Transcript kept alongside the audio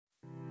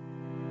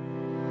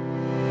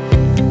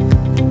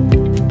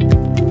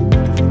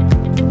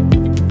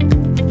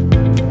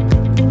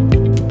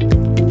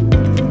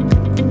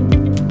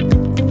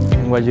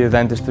NYU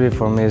Dentistry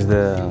for me is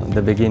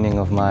the beginning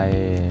of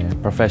my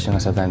profession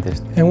as a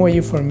dentist.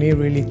 NYU for me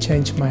really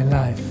changed my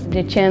life.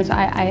 The chance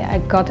I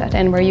got at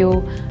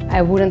NYU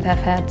I wouldn't have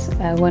had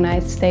when I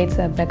stayed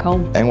back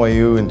home.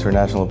 NYU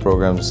International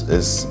Programs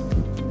is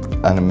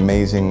an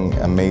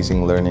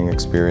amazing learning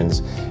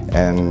experience,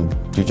 and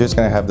you're just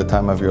going to have the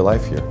time of your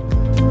life here.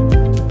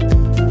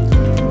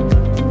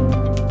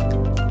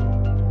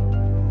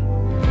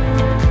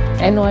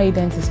 NYU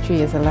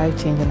Dentistry is a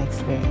life-changing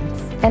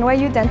experience.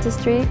 NYU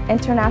Dentistry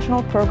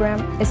International Program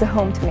is a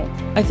home to me.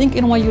 I think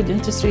NYU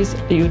Dentistry is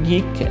a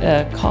unique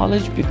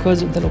college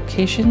because of the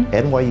location.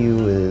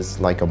 NYU is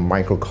like a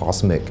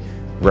microcosmic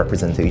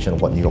representation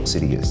of what New York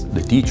City is.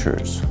 The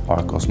teachers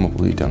are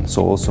cosmopolitan,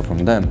 so also from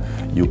them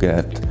you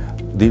get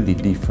really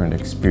different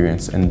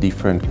experience and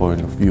different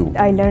point of view.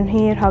 I learn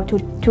here how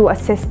to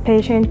assess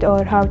patient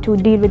or how to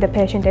deal with the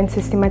patient in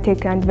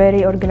systematic and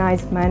very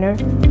organized manner.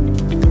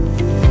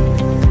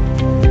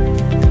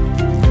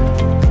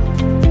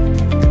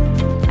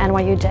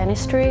 NYU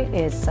Dentistry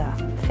is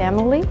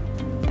family,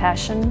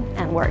 passion,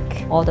 and work.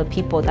 All the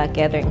people that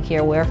gather in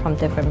here, we're from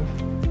different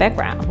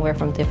backgrounds, we're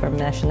from different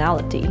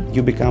nationality.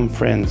 You become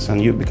friends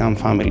and you become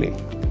family.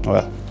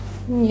 Well,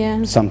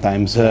 yeah.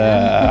 Sometimes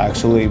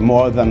actually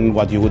more than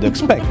what you would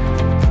expect.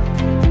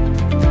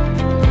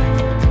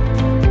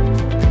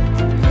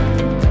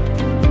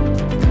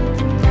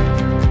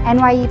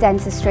 NYU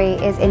Dentistry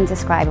is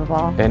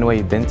indescribable.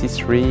 NYU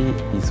Dentistry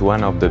is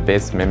one of the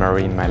best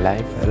memories in my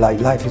life. Like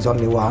life is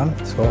only one,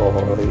 so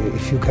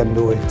if you can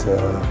do it,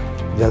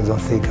 just don't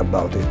think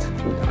about it.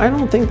 I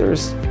don't think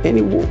there's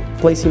any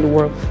place in the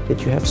world that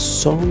you have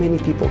so many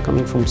people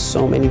coming from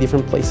so many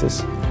different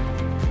places.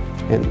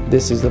 And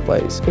this is the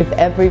place. If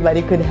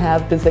everybody could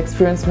have this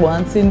experience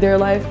once in their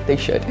life, they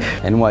should.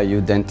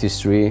 NYU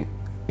Dentistry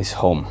is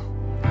home.